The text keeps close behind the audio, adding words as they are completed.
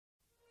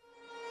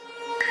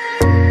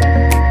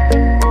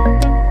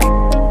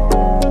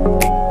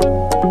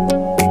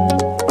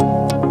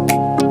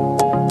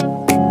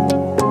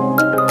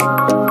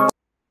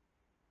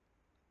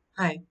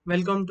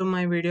welcome to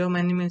my video.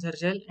 My name is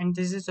Harjal and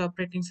this is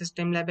operating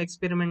system lab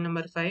experiment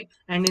number 5.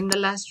 And in the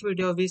last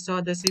video we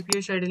saw the CPU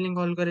scheduling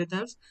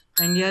algorithms,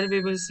 and here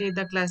we will see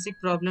the classic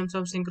problems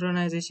of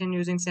synchronization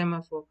using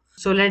semaphore.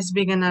 So let's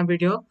begin our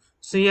video.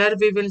 So here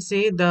we will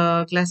see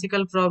the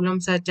classical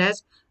problems such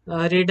as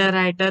reader,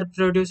 writer,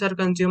 producer,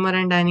 consumer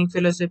and dining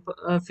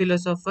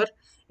philosopher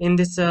in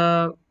this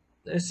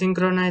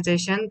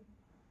synchronization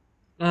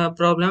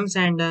problems.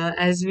 And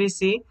as we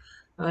see,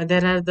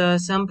 there are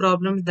some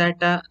problems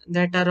that are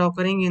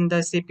occurring in the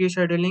CPU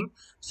scheduling.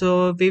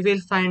 So we will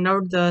find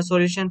out the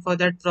solution for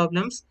that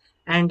problems,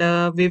 and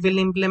we will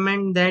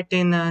implement that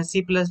in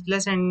C++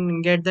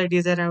 and get the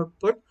desired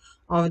output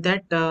of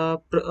that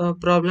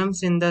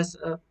problems in the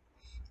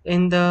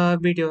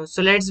video.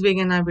 So let's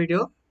begin our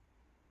video.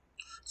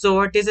 So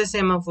what is a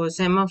semaphore?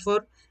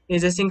 Semaphore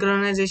is a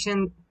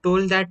synchronization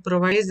tool that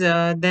provides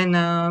then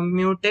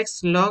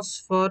mutex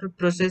logs for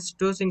process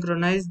to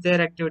synchronize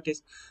their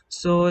activities.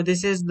 So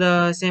this is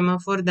the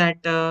semaphore that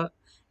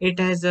it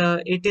is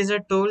a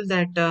tool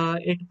that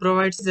it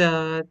provides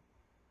then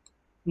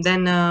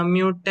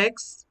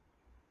mutex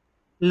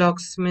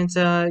logs. Means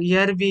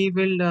here we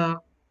will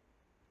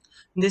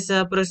this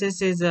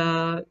process is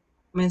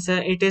means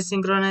it is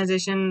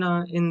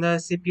synchronization in the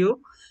CPU.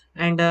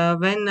 And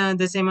when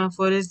the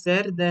semaphore is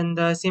there, then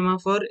the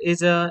semaphore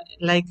is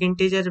like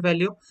integer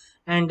value.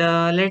 And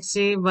let's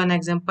see one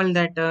example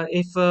that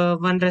if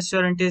one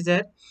restaurant is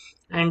there,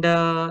 and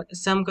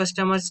some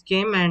customers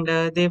came and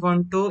they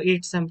want to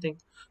eat something.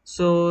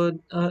 So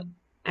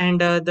and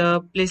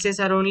the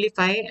places are only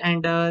 5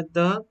 and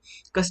the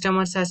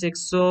customers are 6.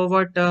 So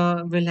what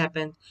will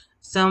happen?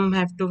 Some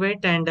have to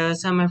wait and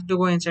some have to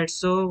go inside.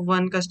 So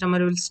one customer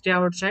will stay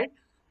outside,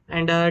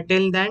 and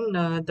till then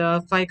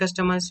the 5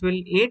 customers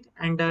will eat,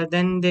 and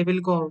then they will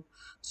go out.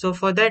 So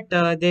for that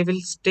they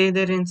will stay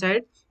there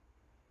inside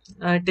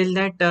till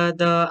that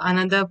the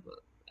another,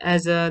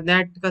 as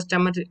that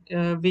customer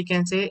we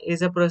can say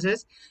is a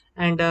process,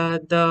 and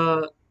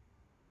the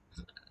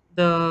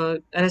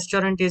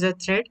restaurant is a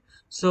threat.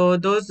 So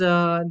those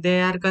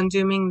they are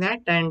consuming that,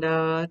 and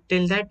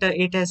till that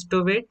it has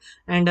to wait.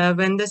 And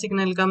when the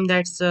signal come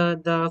that's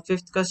the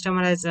fifth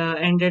customer has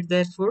ended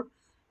their food,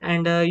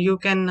 and you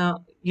can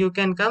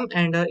come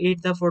and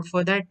eat the food.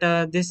 For that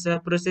this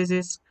process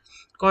is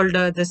called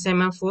the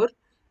semaphore.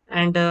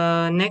 And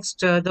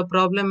next the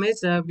problem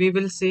is we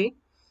will see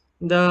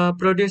the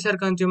producer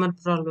consumer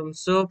problem.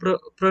 So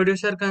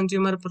producer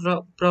consumer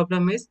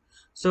problem is,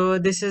 so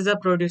this is the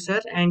producer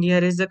and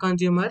here is the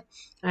consumer,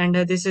 and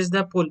this is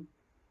the pool.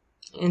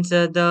 And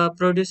so the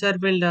producer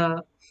will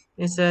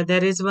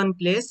there is one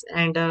place,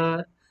 and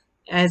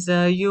as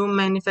you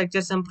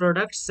manufacture some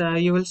products,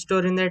 you will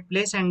store in that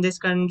place, and this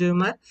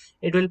consumer,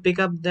 it will pick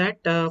up that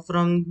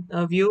from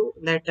a view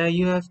that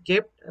you have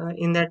kept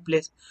in that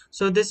place.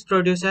 So this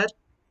producer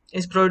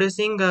is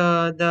producing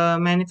the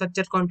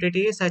manufactured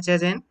quantity such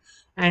as n,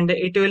 and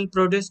it will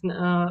produce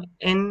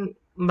n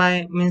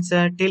by means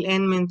till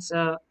n means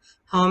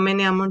how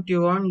many amount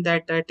you want,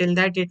 that till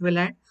that it will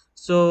add.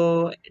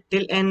 So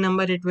till n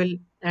number it will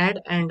add.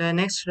 And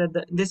next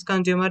this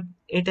consumer,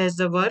 it has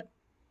the work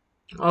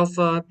of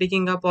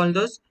picking up all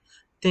those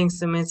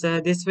things. Means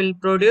this will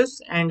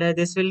produce and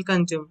this will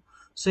consume.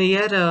 So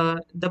here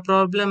the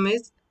problem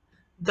is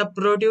the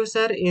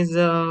producer is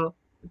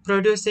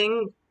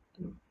producing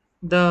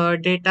the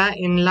data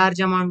in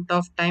large amount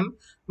of time,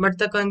 but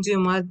the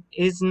consumer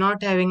is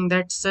not having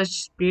that such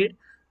speed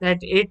that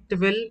it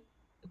will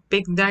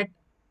pick that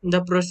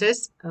the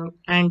process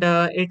and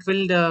it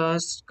will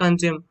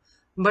consume.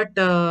 But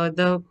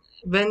the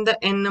when the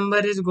n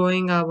number is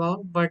going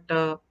above, but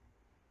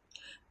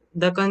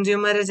the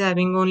consumer is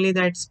having only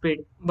that speed.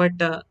 But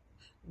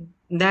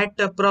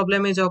that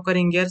problem is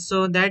occurring here.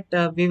 So that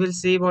we will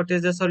see what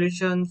is the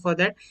solution for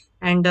that.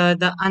 And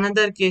the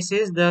another case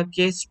is the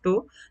case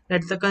 2,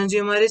 that the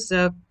consumer is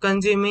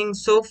consuming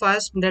so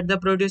fast that the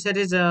producer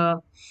is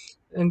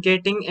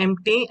getting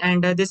empty,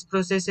 and this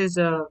process is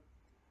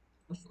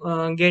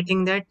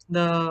getting that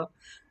the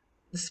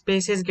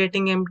space is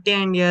getting empty.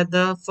 And here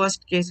the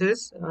first case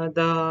is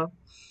the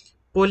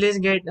police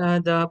get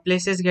the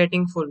place is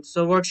getting full.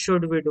 So what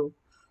should we do?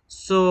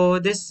 So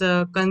this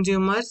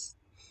consumers,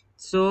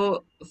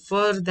 so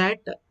for that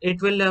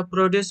it will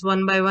produce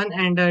one by one,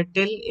 and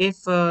till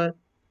if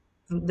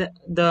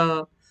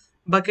the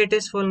bucket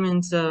is full,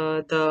 means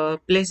the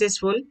place is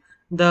full,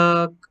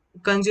 the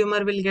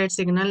consumer will get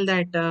signal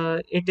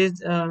that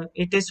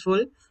it is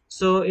full.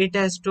 So it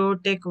has to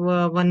take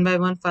one by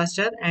one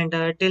faster, and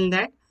till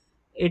that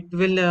it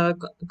will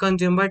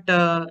consume. But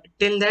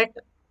till that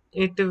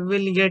it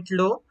will get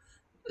low,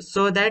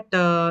 so that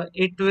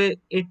it will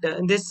it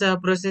this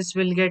process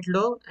will get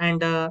low,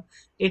 and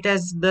it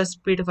has the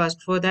speed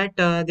fast. For that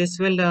this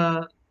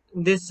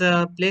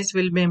place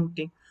will be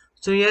empty.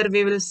 So here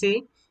we will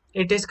see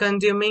it is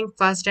consuming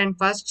fast and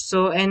fast.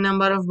 So a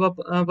number of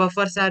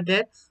buffers are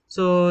there.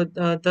 So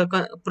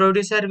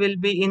producer will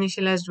be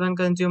initialized 1,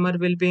 consumer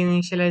will be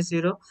initialized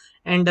 0,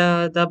 and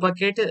the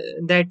bucket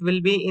that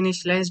will be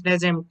initialized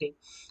as empty.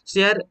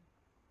 So here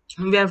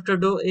we have to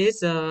do is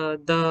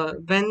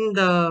the when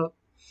the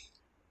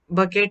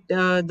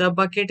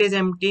bucket is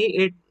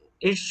empty,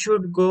 it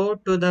should go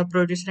to the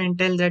producer and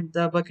tell that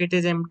the bucket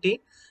is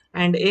empty.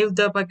 And if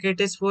the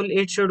bucket is full,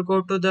 it should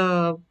go to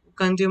the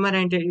consumer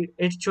and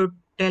it should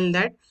tell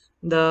that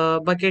the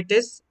bucket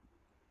is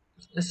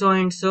so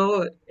and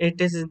so,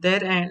 it is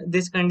there and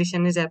this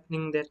condition is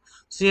happening there.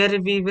 So here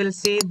we will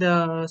see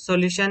the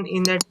solution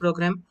in that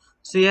program.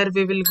 So here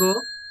we will go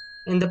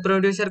in the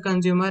producer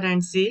consumer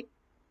and see.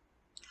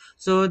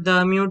 So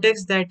the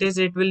mutex, that is,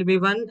 it will be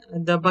 1,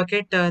 the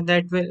bucket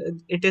that will,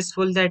 it is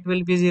full, that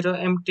will be 0,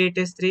 empty it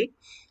is 3,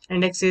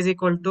 and x is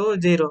equal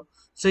to 0.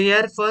 So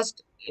here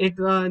first it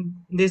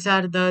these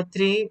are the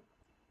three,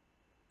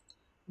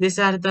 these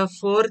are the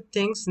four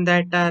things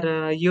that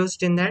are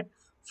used in that.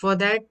 For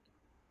that,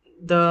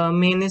 the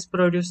main is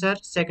producer,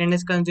 second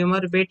is consumer,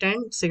 wait,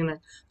 and signal.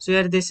 So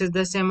here this is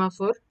the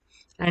semaphore,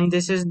 and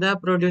this is the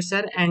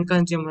producer and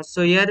consumer.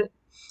 So here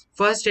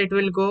first it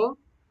will go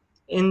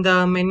in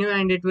the menu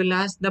and it will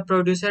ask the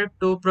producer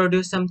to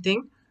produce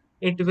something.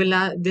 It will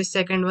this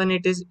second one,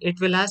 it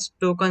will ask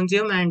to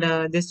consume,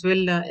 and this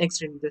will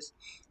exit this.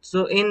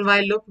 So in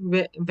while loop,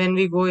 when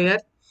we go here,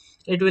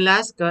 it will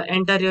ask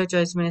enter your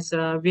choice, means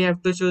we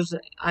have to choose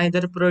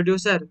either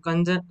producer,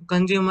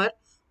 consumer,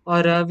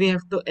 or we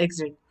have to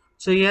exit.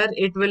 So here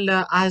it will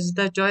ask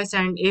the choice,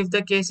 and if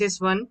the case is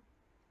one,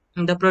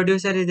 the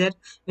producer is there,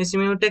 means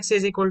mutex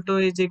is equal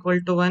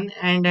to 1,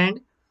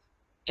 and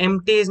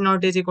empty is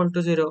not is equal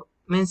to 0,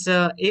 means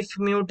if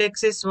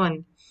mutex is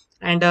 1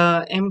 and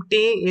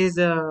empty is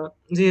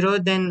 0,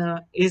 then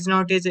is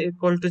not is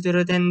equal to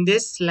 0, then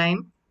this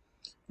line,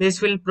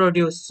 this will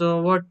produce.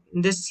 So what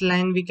this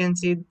line we can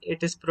see,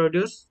 it is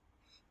produce,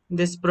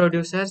 this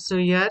producer. So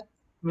here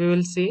we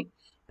will see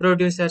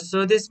producer.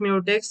 So this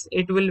mutex,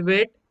 it will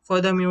wait for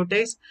the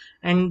mutex,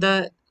 and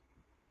the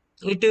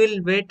it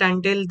will wait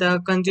until the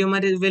consumer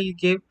will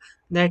give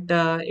that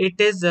it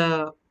is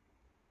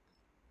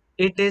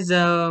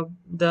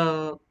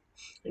the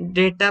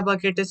data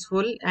bucket is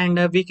full, and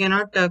we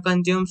cannot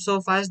consume so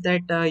fast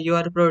that you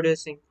are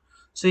producing.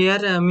 So here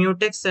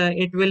mutex,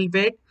 it will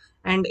wait,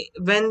 and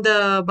when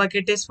the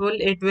bucket is full,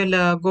 it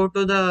will go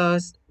to the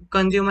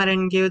consumer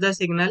and give the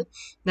signal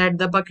that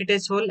the bucket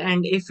is full.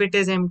 And if it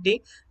is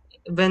empty,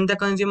 when the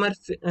consumer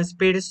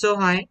speed is so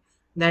high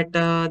that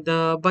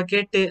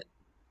the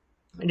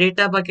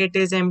data bucket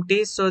is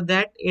empty, so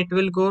that it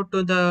will go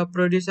to the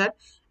producer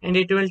and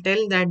it will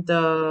tell that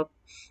the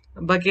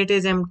bucket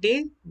is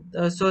empty,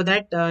 so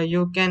that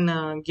you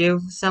can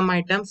give some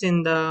items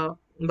in the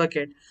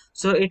bucket.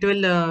 So it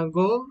will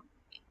go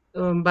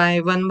by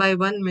one,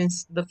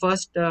 means the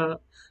first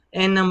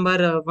n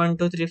number 1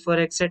 2 3 4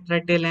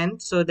 etc till n.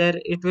 So there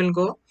it will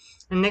go,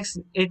 and next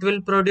it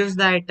will produce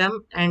the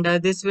item, and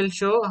this will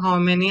show how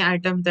many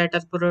items that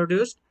are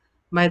produced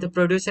by the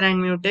producer,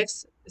 and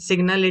mutex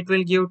signal it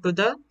will give to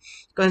the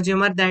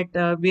consumer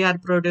that we are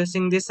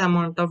producing this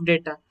amount of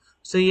data.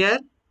 So here,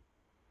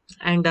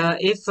 and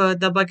if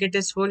the bucket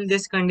is full,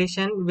 this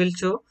condition will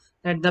show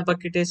that the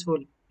bucket is full.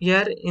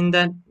 Here in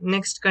the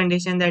next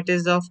condition, that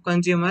is of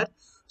consumer.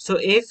 So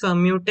if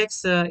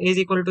mutex is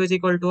equal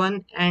to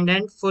 1, and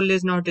then full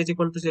is not is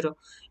equal to 0.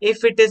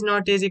 If it is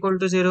not is equal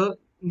to 0,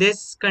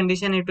 this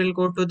condition it will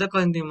go to the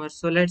consumer.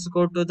 So let's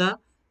go to the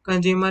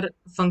consumer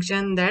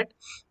function. That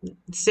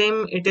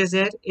same it is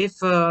here. If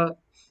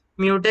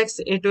mutex,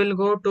 it will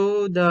go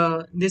to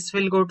the, this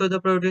will go to the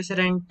producer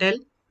and tell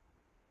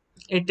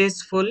it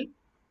is full.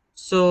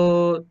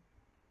 So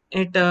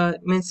it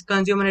means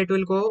consumer, it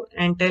will go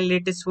and tell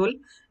it is full,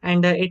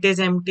 and it is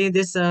empty,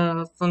 this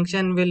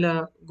function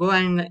will go,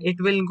 and it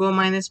will go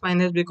minus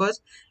minus,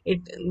 because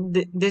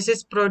this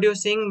is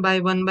producing by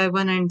one,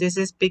 and this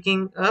is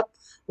picking up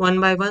one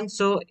by one.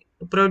 So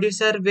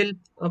producer will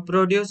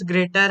produce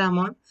greater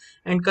amount,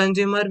 and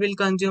consumer will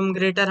consume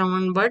greater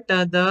amount, but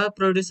the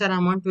producer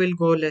amount will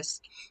go less.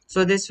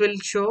 So this will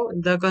show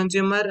the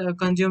consumer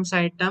consumes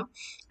item,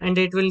 and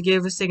it will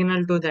give a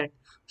signal to that.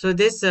 So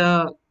this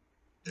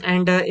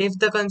and if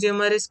the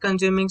consumer is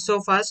consuming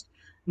so fast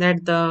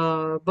that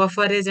the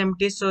buffer is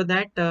empty, so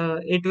that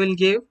it will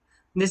give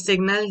this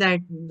signal that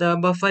the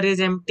buffer is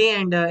empty,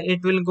 and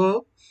it will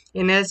go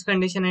in else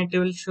condition, it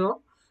will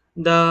show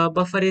the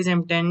buffer is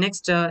empty, and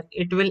next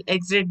it will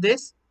exit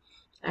this,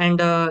 and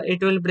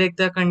it will break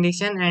the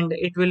condition and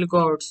it will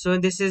go out. So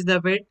this is the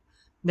wait,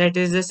 that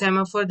is the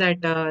semaphore,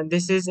 that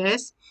this is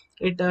s,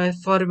 it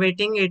for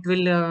waiting it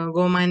will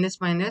go minus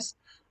minus,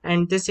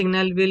 and this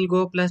signal will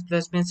go plus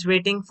plus, means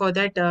waiting for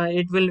that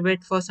it will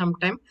wait for some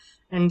time,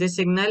 and this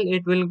signal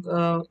it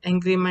will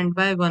increment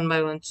by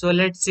one. So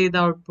let's see the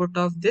output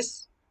of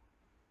this.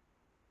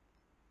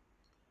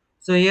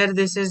 So here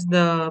this is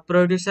the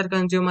producer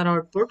consumer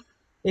output.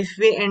 If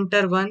we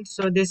enter one,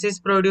 so this is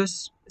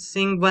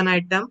producing one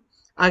item.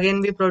 Again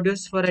we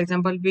produce, for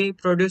example, we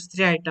produce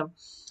three item,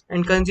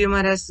 and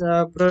consumer has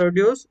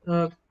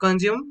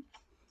consumed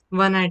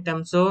one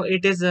item. So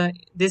it is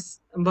this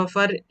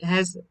buffer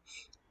has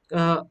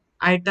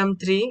item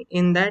 3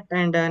 in that,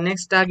 and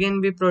next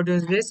again we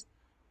produce this.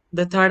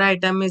 The third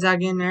item is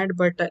again add,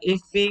 but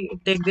if we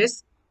take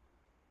this,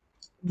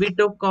 we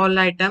took all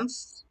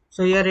items.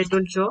 So here it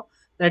will show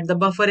that the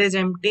buffer is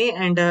empty,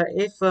 and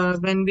if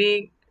when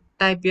we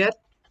type here,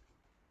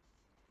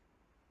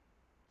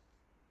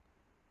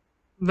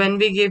 when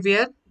we give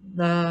here,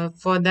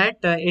 for that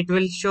it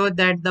will show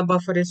that the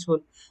buffer is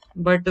full.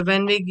 But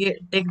when we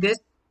take this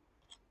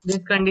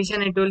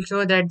condition, it will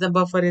show that the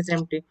buffer is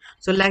empty.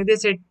 So like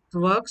this it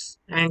works,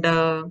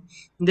 and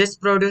this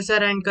producer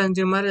and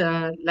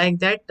consumer, like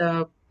that,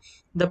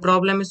 the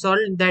problem is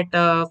solved,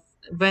 that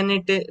when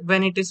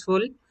it is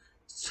full,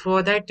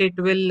 for that it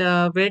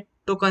will wait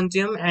to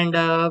consume, and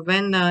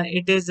when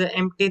it is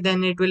empty,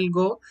 then it will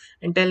go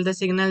and tell the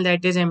signal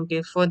that is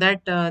empty. For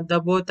that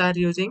the both are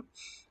using.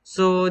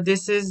 So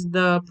this is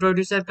the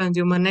producer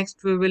consumer.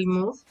 Next we will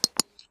move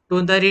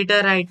to the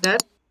reader writer.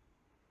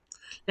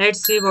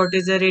 Let's see what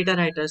is a reader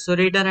writer. So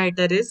reader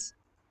writer is,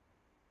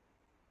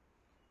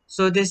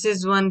 so this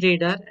is one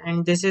reader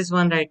and this is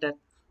one writer.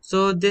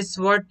 So this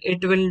what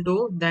it will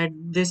do, that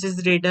this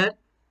is reader.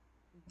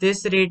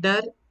 This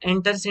reader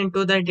enters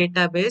into the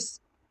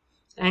database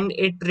and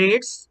it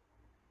reads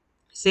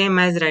same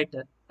as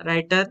writer.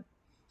 Writer,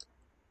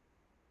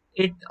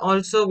 it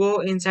also go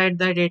inside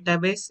the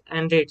database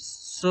and reads.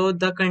 So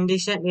the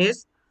condition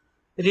is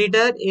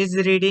reader is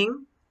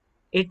reading,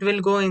 it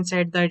will go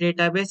inside the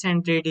database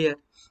and read here.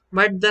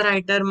 But the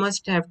writer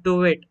must have to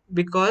wait,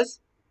 because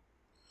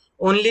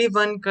only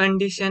one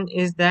condition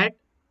is that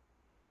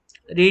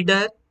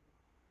reader,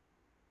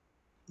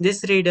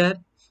 this reader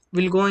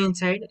will go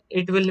inside,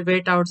 it will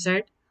wait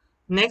outside.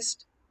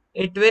 Next,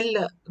 it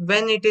will,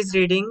 when it is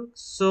reading,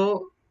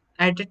 so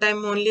at a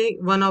time only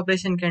one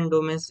operation can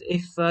do. Means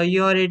if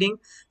you are reading,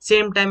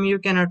 same time you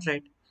cannot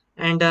write,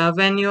 and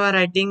when you are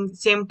writing,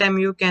 same time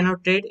you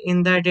cannot read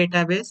in the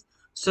database.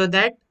 So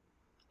that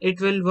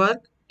it will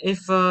work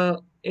if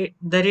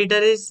the reader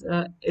is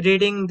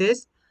reading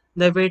this,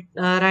 the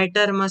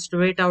writer must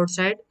wait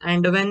outside,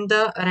 and when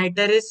the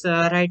writer is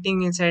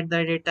writing inside the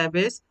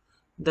database,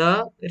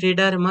 the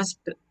reader must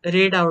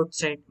read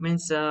outside,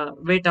 means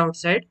wait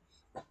outside.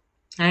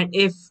 And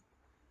if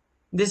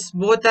this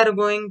both are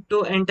going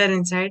to enter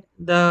inside,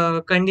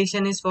 the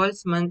condition is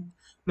false.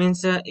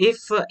 Means if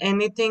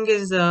anything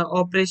is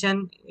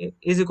operation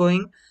is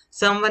going,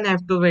 someone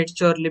have to wait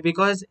surely,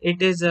 because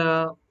it is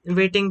a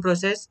waiting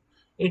process.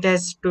 It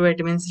has to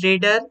wait. Means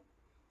reader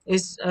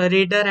is a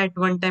reader at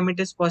one time it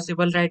is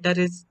possible, writer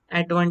is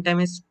at one time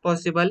is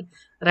possible,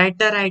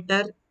 writer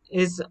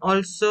is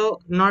also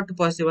not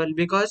possible,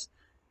 because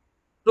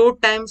two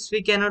times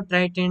we cannot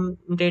write in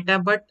data,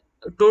 but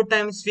two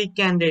times we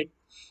can read.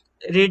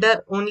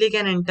 Reader only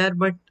can enter,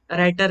 but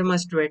writer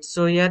must wait.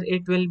 So here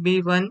it will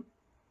be 1,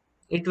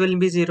 it will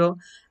be 0.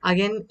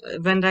 Again,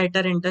 when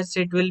writer enters,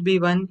 it will be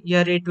 1,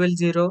 here it will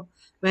 0.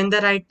 When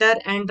the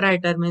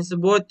writer means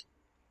both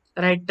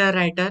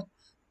writer,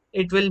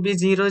 it will be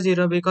 0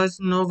 0, because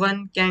no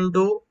one can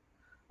do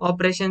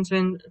operations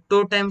when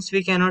two times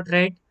we cannot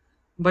write.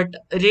 But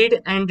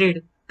read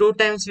two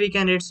times we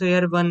can read, so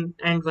here 1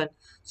 and 1.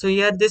 So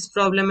here this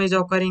problem is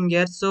occurring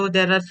here. So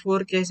there are four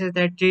cases,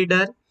 that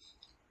reader,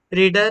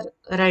 reader,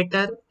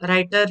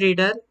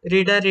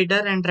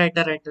 and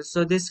writer.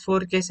 So these four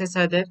cases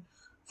are there.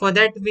 For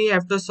that we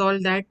have to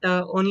solve that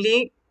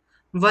only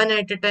one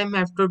at a time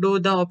have to do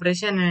the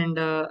operation, and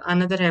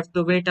another have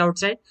to wait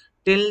outside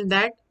till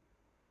that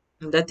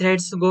the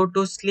threads go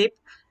to sleep.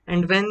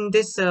 And when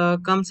this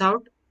comes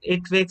out,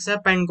 it wakes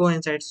up and go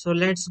inside. So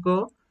let's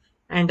go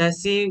and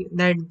see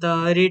that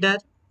the reader,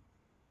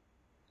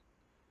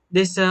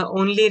 this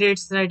only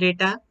reads the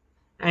data,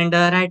 and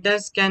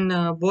writers can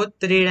both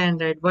read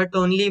and write, but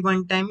only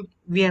one time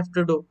we have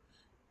to do.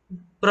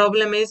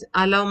 Problem is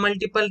allow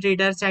multiple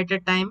readers at a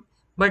time,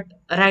 but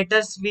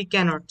writers we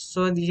cannot.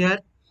 So here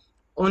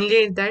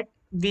only that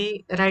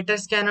we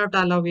writers cannot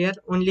allow, here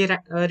only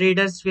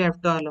readers we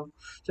have to allow.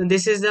 So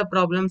this is the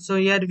problem. So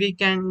here we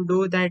can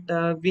do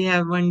that, we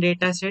have one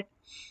data set.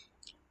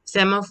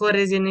 Semaphore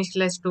is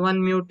initialized to one,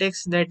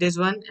 mutex that is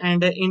one,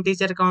 and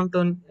integer count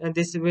on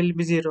this will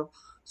be 0.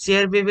 So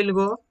here we will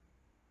go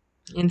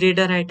in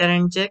reader writer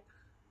and check.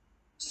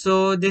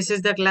 So this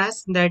is the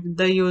class that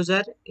the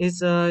user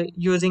is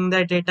using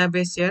the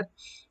database here.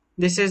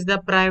 This is the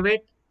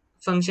private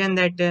function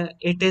that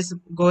it is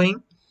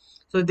going.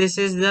 So this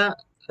is the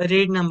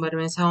read number,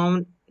 means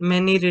how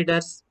many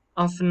readers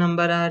of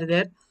number are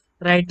there.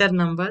 Writer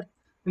number,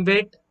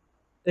 wait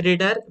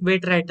reader,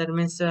 wait writer,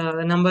 means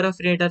number of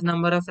reader,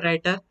 number of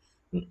writer,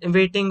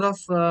 waiting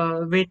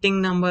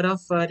number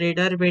of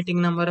reader,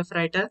 waiting number of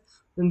writer.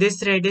 This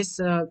thread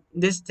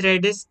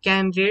is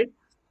can read,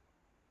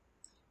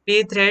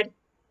 p thread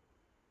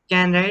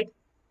can write,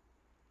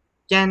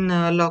 can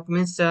lock,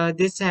 means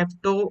this have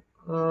to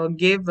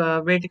give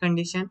wait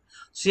condition.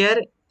 So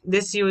here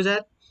this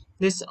user,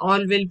 this all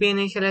will be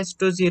initialized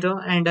to 0,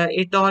 and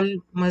it all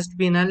must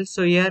be null.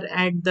 So here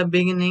at the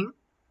beginning,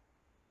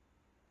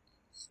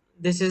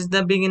 this is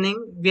the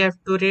beginning, we have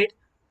to read.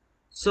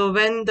 So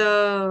when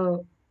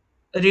the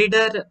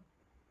reader,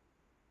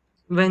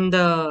 when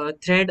the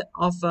thread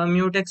of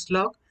mutex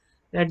lock,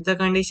 that the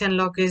condition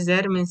lock is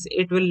there means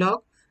it will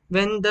lock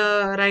when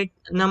the right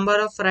number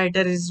of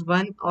writer is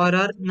 1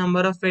 or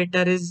number of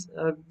writer is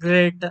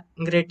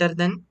greater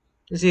than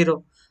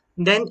 0.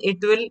 Then it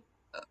will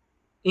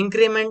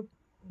increment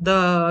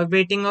the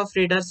weighting of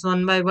readers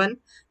one by one.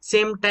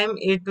 Same time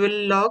it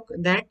will lock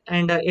that,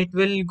 and it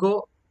will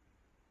go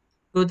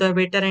to the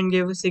waiter and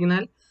give a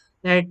signal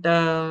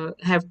that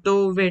have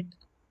to wait,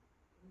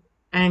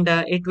 and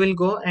it will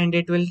go and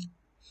it will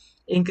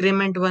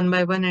increment one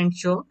by one and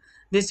show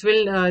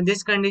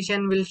this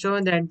condition will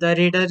show that the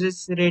reader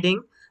is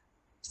reading.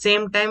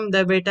 Same time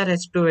the waiter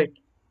has to wait.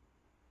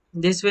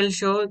 This will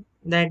show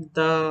that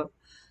the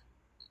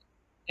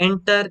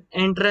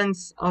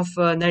entrance of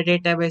the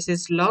database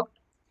is locked,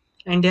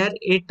 and here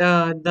it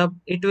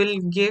will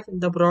give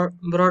the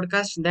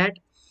broadcast that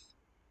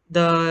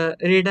the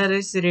reader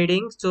is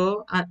reading.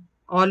 So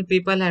all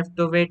people have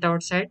to wait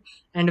outside,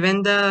 and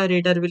when the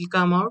reader will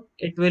come out,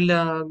 it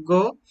will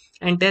go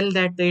and tell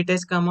that it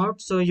has come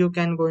out, so you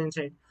can go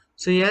inside.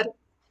 So here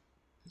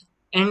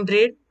end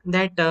read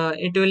that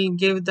it will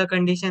give the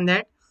condition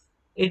that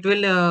it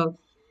will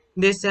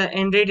this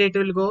end read it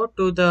will go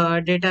to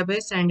the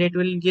database, and it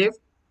will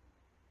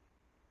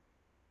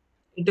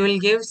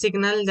give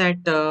signal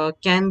that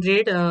can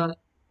read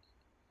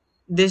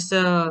this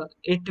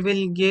it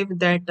will give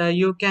that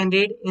you can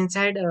read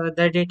inside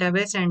the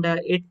database, and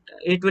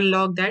it will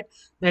log that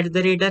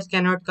the reader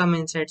cannot come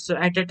inside. So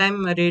at a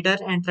time a reader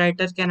and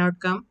writer cannot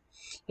come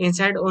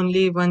inside,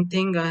 only one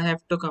thing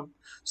have to come.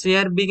 So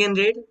here begin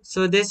read,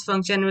 so this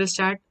function will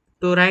start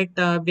to write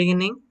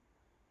beginning.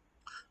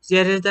 So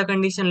here is the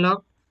condition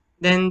log,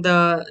 then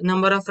the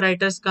number of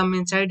writers come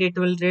inside, it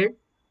will read.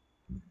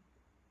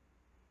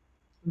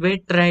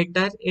 Wait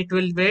writer, it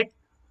will wait.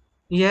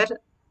 Here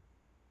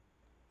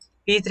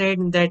p thread,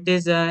 that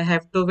is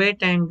have to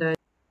wait, and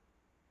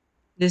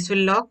this will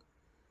log.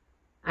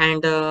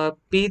 And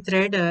p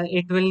thread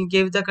it will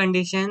give the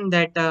condition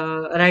that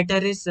writer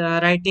is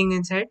writing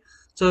inside,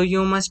 so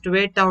you must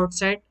wait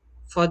outside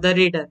for the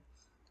reader.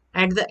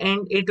 At the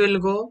end it will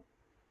go,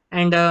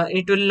 and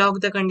it will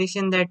log the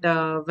condition that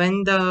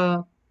when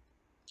the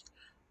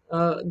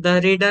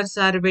readers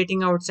are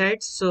waiting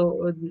outside,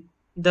 so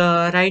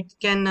the write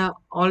can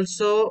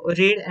also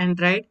read and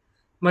write,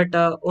 but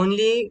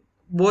only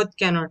both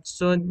cannot.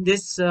 So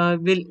this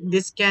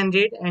can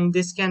read and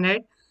this can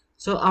write,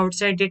 so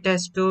outside it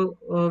has to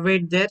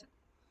wait there.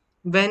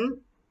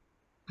 When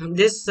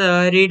this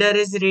reader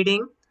is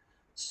reading,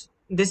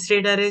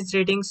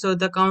 so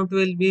the count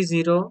will be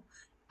 0.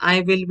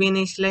 I will be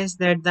initialized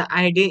that the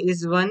id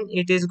is 1,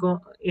 it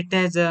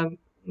has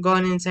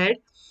gone inside.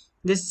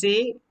 This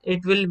c,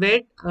 it will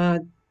wait,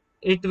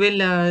 it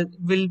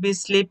will be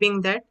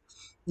sleeping that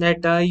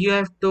you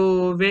have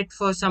to wait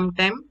for some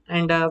time,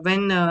 and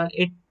when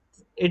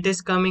it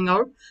is coming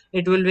out,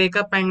 it will wake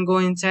up and go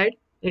inside.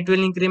 It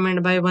will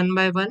increment by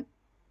one.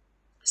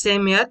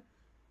 Same here,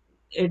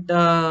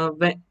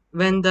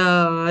 when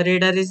the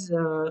reader is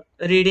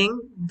reading,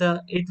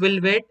 the it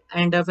will wait,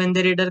 and when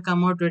the reader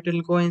come out, it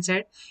will go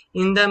inside.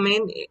 In the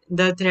main,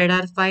 the thread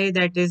are 5,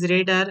 that is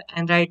reader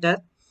and writer.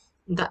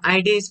 The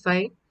id is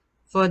 5.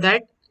 For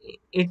that,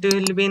 it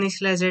will be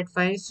initialized at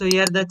 5. So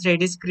here the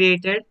thread is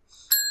created.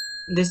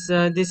 This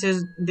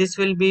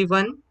will be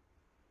 1.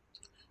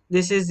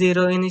 This is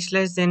 0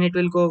 initialized, then it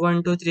will go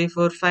 1 2 3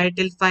 4 5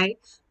 till 5.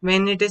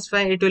 When it is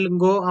 5, it will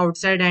go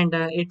outside, and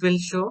it will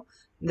show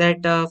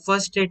that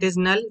first it is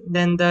null,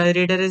 then the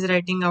reader is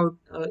writing out,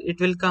 it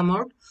will come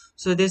out.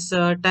 So this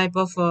type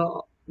of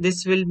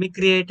this will be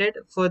created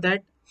for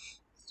that.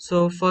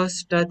 So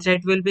first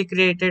thread will be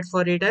created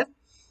for reader,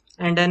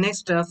 and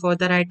next for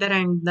the writer,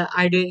 and the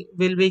id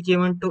will be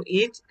given to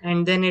each,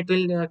 and then it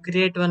will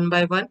create one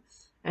by one.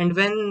 And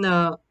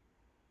when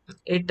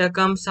it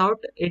comes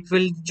out, it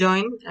will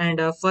join, and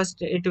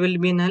first it will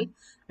be null,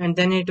 and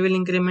then it will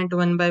increment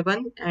one by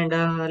one, and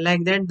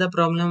like that the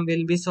problem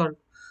will be solved.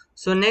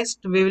 So next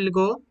we will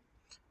go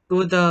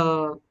to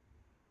the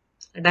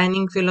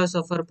dining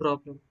philosopher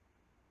problem.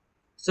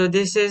 So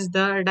this is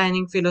the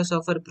dining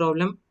philosopher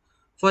problem.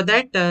 For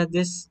that,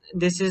 this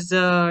is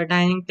the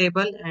dining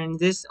table, and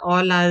this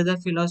all are the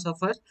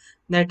philosophers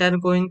that are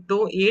going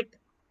to eat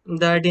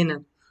the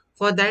dinner.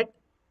 For that,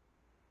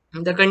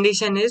 the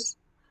condition is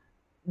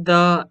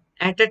the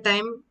at a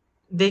time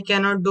they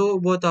cannot do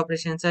both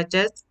operations, such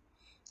as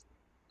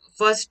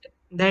first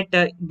that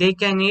they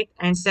can eat,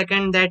 and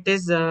second that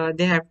is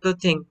they have to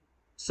think.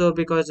 So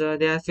because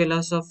they are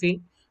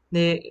philosophy,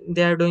 they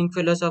are doing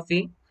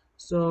philosophy,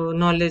 so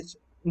knowledge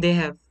they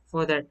have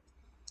for that.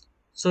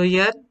 So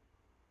here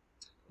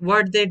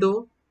what they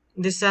do,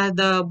 these are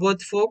the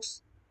both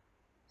forks.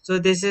 So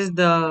this is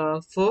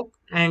the fork,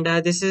 and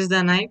this is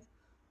the knife.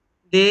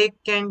 They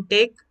can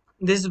take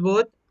this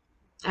both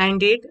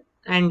and eat,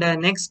 and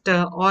next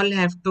all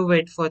have to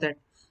wait for that.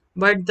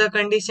 But the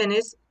condition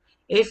is,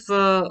 if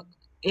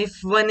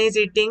one is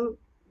eating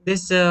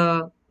this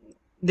one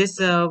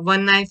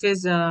knife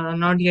is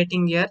not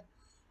getting here,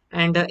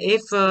 and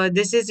if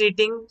this is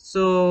eating,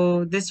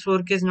 so this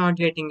fork is not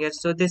getting it,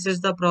 so this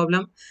is the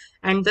problem.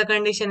 And the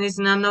condition is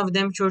none of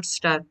them should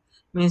starve,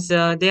 means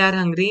they are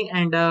hungry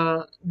and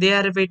they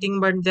are waiting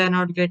but they are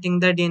not getting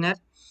the dinner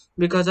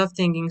because of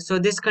thinking. So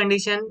this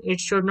condition it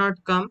should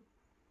not come.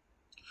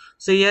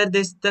 So here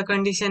this the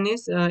condition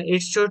is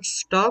it should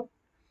stop.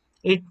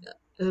 It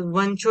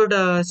one should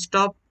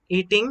stop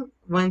eating,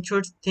 one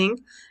should think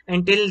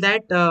until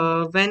that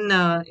when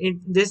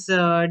this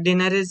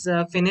dinner is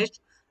finished,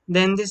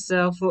 then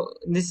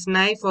this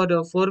knife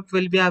or fork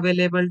will be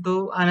available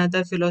to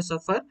another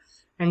philosopher,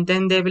 and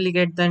then they will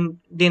get the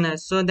dinner.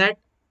 So that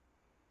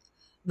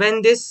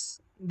when this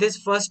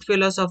first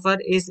philosopher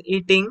is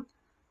eating,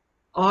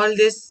 all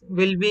this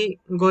will be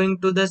going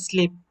to the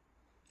sleep.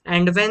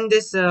 And when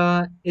this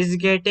is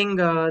getting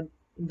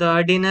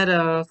the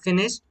dinner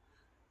finished,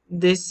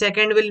 this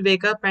second will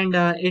wake up and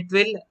it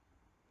will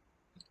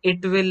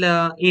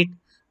eat,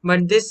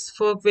 but this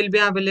fork will be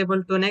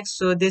available to next,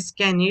 so this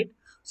can eat.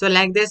 So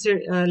like this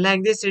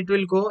it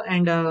will go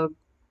and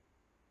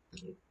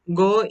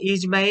go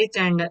each by each,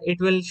 and it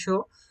will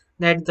show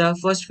that the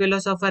first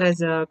philosopher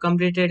has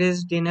completed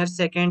his dinner,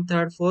 second,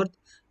 third, fourth,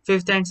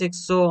 fifth, and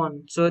sixth, so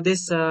on. So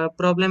this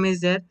problem is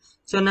there.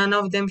 So none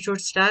of them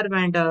should starve,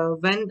 and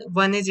when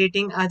one is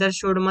eating, other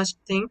should must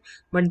think,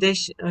 but they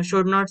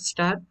should not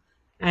starve.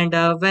 And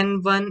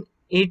when one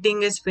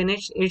eating is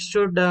finished, it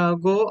should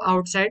go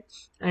outside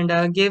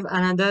and give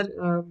another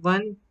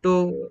one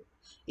to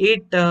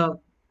eat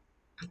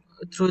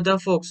through the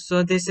forks.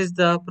 So this is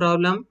the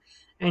problem,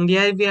 and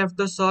here we have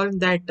to solve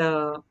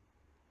that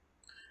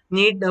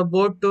need a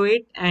board to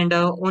it, and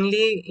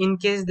only in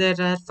case there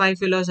are five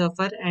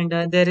philosopher and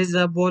there is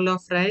a bowl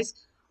of rice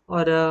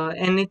or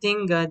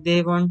anything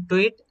they want to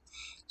eat.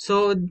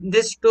 So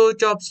this two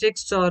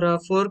chopsticks or a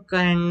fork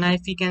and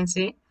knife we can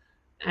say,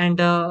 and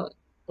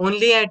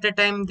only at a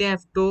time they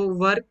have to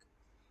work,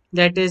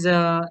 that is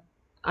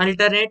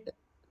alternate,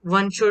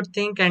 one should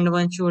think and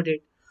one should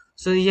eat.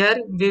 So here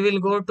we will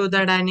go to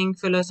the dining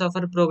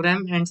philosopher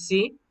program and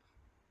see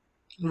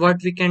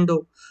what we can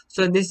do.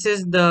 So this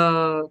is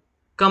the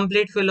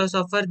complete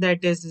philosopher,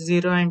 that is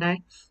 0 and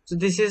I. So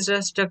this is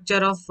the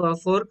structure of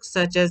fork,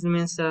 such as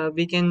means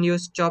we can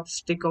use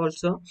chopstick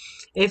also.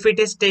 If it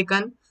is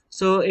taken,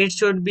 so it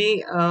should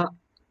be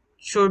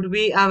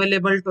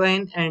available to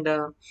n, and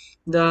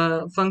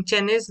the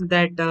function is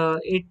that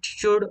it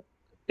should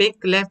pick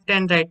left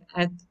and right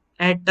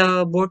at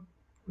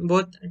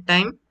both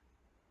time,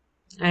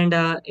 and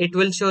it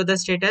will show the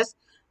status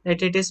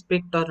that it is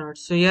picked or not.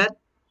 So here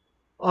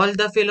all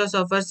the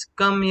philosophers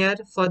come here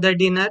for the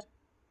dinner,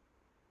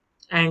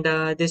 and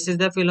this is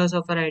the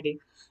philosopher id.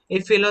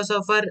 If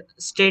philosopher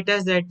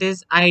status, that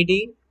is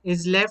id,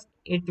 is left,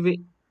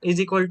 is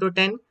equal to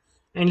 10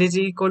 and is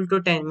equal to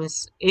 10,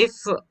 means if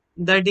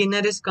the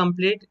dinner is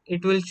complete,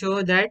 it will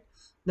show that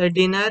the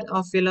dinner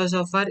of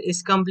philosopher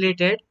is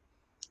completed.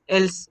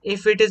 Else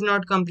if it is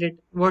not complete,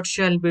 what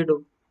shall we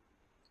do?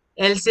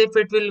 Else if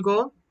it will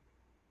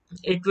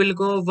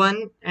go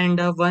 1 and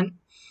 1.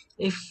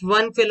 If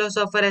one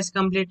philosopher has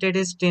completed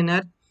his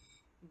dinner,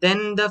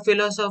 then the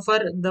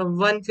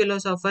one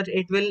philosopher,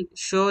 it will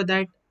show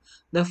that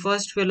the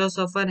first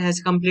philosopher has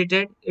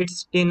completed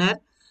its dinner,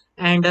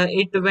 and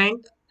it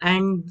went,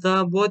 and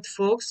the both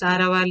folks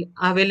are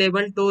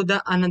available to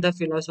the another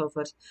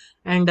philosophers,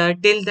 and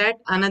till that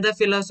another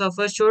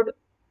philosopher should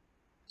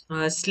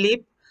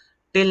sleep,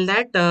 till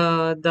that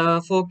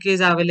the fork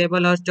is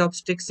available or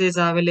chopsticks is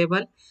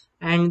available,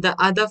 and the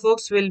other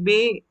folks will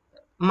be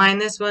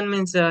minus one,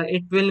 means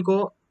it will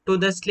go to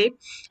the sleep,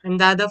 and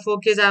the other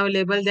fork is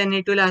available, then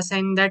it will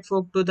assign that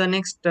fork to the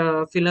next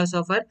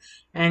philosopher,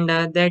 and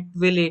that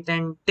will eat,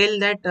 and till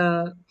that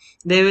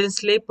they will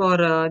sleep,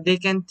 or they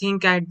can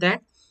think at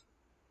that.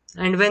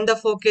 And when the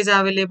fork is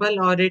available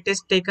or it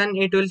is taken,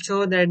 it will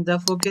show that the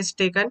fork is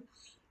taken,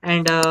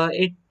 and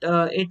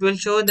it will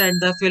show that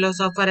the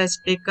philosopher has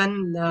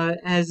taken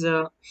has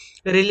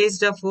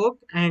released the fork,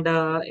 and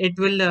it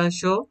will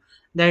show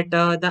that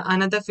the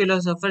another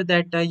philosopher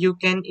that you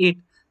can eat.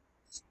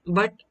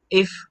 But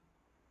if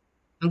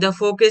the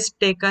fork is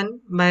taken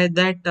by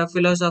that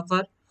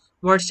philosopher,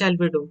 what shall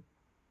we do?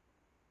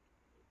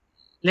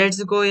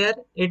 Let's go here.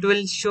 It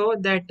will show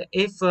that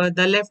if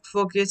the left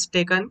fork is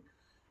taken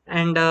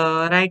and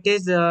right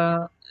is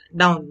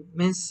down,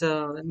 means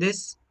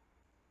this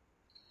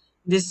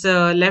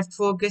left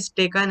fork is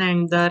taken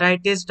and the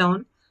right is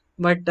down,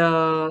 but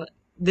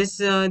this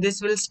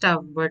will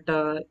stop, but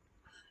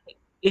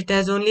it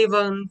has only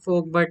one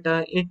fork, but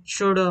it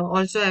should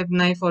also have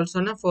knife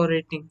also na for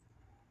eating.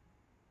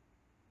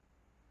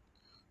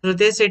 So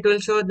this it will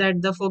show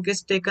that the fork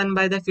is taken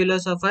by the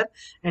philosopher,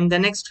 and the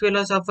next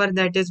philosopher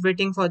that is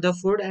waiting for the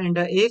food, and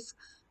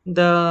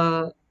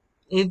the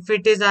if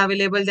it is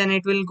available, then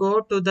it will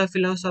go to the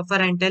philosopher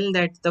and tell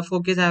that the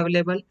fork is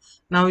available.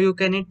 Now you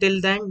can eat, till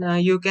then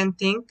you can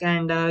think,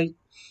 and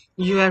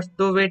you have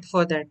to wait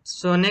for that.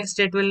 So next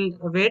it will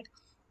wait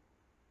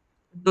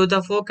to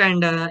the fork,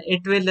 and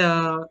it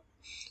will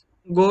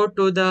go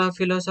to the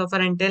philosopher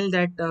and tell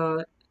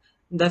that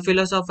the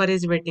philosopher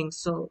is waiting.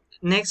 So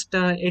next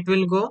it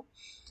will go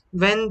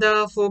when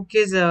the folk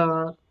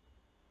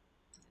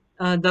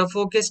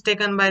is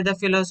taken by the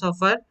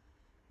philosopher,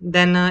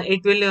 then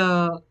it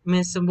will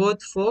miss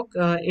both folk,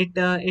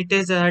 it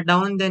is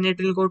down, then it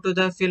will go to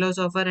the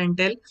philosopher and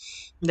tell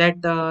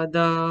that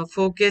the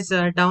folk is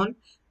down,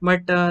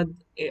 but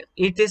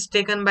it is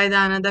taken by the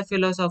another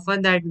philosopher,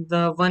 that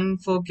the one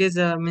folk is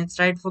means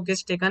right folk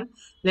is taken,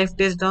 left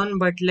is down,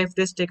 but left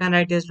is taken,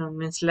 right is down,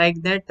 means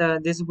like that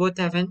this both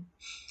happen.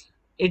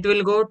 It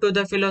will go to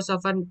the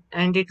philosopher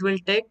and it will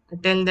tell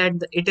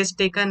that it is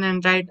taken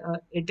and right,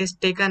 it is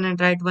taken and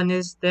right one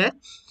is there.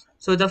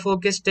 So the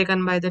folk is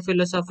taken by the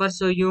philosopher,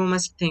 so you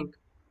must think.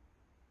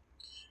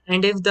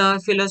 And if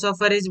the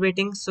philosopher is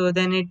waiting, so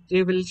then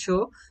it will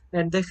show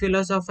that the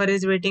philosopher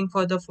is waiting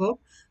for the folk.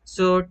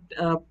 So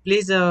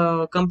please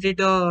complete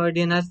your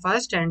dinner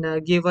fast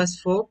and give us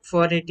folk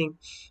for eating,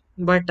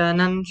 but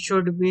none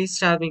should be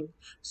starving.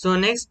 So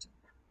next,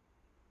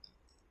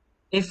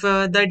 if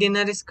the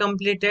dinner is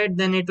completed,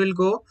 then it will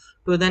go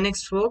to the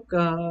next folk,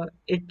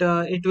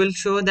 it will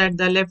show that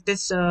the left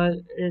is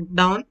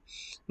down,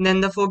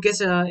 then the folk is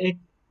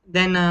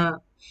then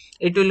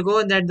it will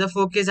go that the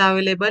folk is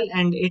available,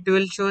 and it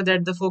will show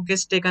that the folk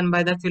is taken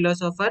by the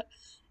philosopher,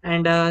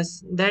 and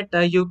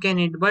that you can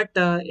eat, but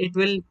it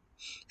will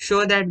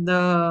show that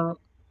the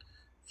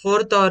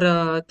fourth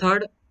or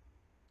third,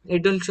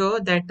 it will show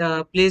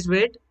that please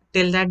wait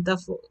till that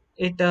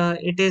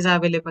it is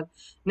available.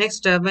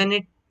 Next when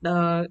it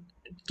uh,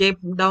 came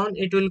down,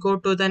 it will go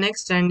to the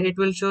next, and it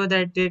will show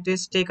that it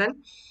is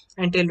taken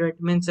until it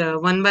means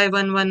one by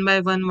one, one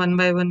by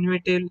one,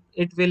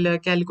 it will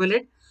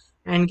calculate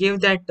and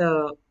give that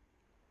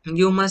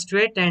you must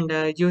wait, and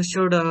you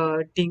should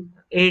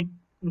aid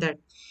that.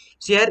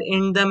 So here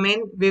in the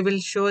main we will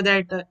show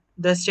that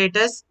the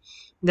status,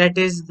 that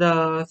is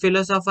the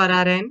philosopher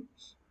rn,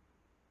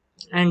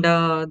 and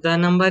the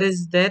number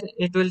is there,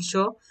 it will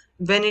show.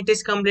 When it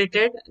is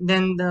completed,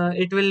 then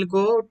it will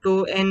go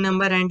to n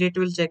number and it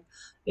will check.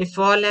 If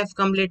all have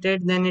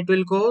completed, then it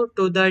will go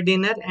to the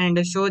dinner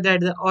and show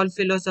that all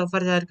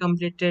philosophers are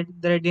completed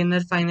their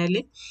dinner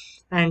finally,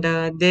 and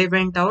they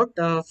went out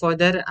for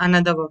their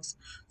another works.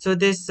 So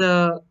this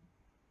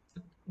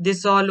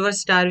all were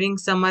starving,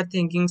 some are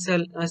thinking,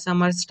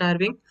 some are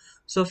starving.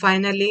 So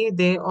finally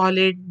they all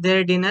ate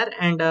their dinner,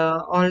 and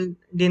all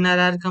dinner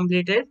are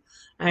completed,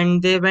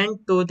 and they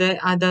went to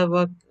the other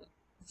work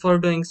for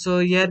doing. So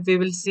here we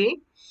will see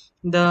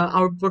the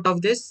output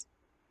of this.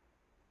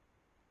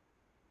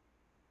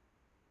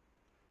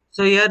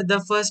 So here the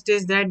first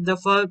is that the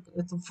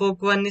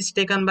folk one is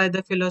taken by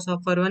the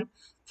philosopher one,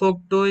 folk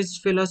two is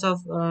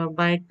philosopher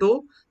by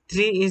two,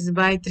 three is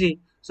by three.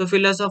 So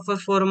philosopher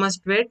four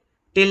must wait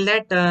till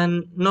that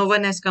no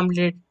one has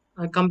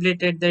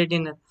completed their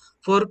dinner.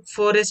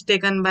 Four is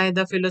taken by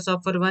the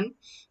philosopher one.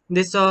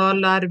 This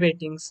all are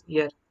waitings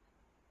here.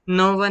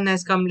 No one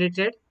has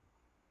completed.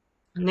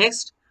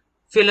 Next,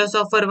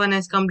 philosopher one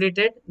has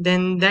completed,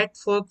 then that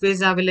fork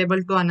is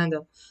available to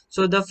another.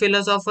 So the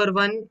philosopher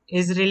one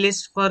is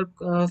released for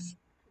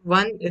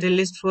one,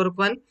 released for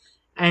one,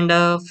 and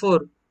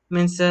four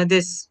means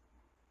this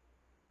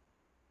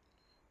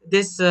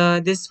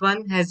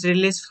one has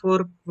released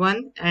for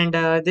one, and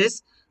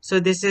this. So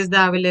this is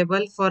the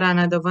available for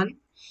another one.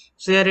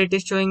 So here it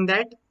is showing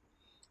that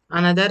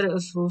another.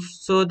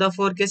 So the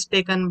fork is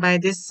taken by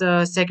this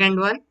second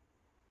one.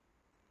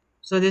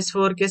 So this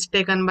fork is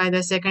taken by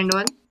the second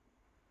one,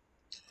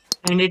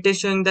 and it is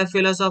showing the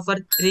philosopher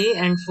 3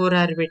 and 4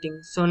 are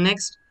waiting. So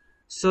next,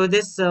 so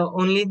this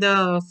only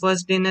the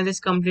first dinner is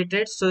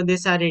completed, so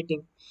this are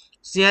eating.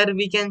 So here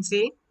we can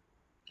see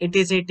it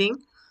is eating,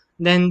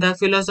 then the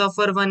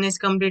philosopher 1 is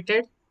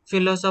completed,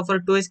 philosopher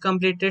 2 is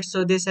completed,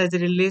 so this has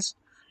released,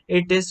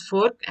 it is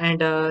 4,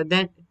 and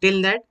then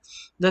till that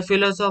the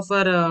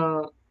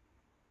philosopher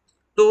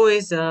 2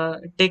 is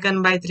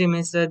taken by 3,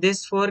 means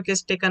this fork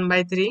is taken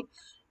by 3,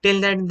 till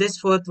that this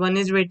fourth one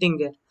is waiting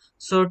there.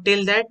 So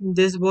till that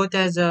this both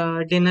has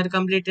dinner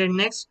completed.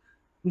 Next,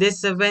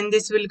 this when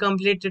this will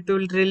complete, it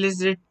will release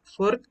it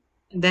fork,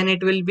 then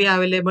it will be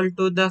available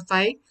to the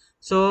 5.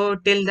 So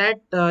till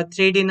that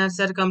 3 dinners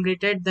are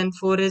completed, then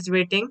 4 is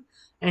waiting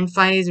and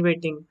 5 is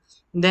waiting.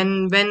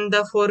 Then when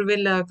the 4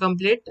 will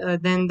complete,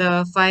 then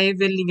the 5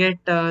 will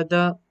get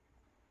the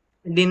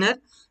dinner,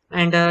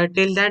 and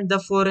till that the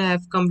 4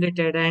 have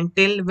completed, and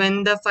till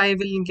when the 5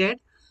 will get,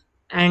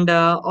 and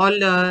all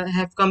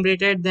have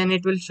completed, then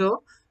it will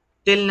show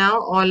till now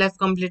all have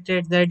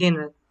completed their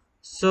dinner.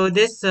 So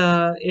this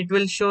it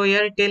will show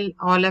here till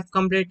all have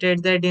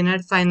completed their dinner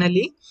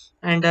finally,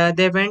 and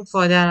they went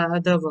for their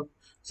other work.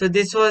 So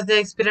this was the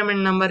experiment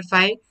number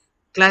 5,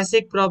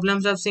 classic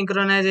problems of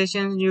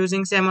synchronization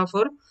using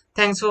semaphore.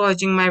 Thanks for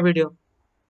watching my video.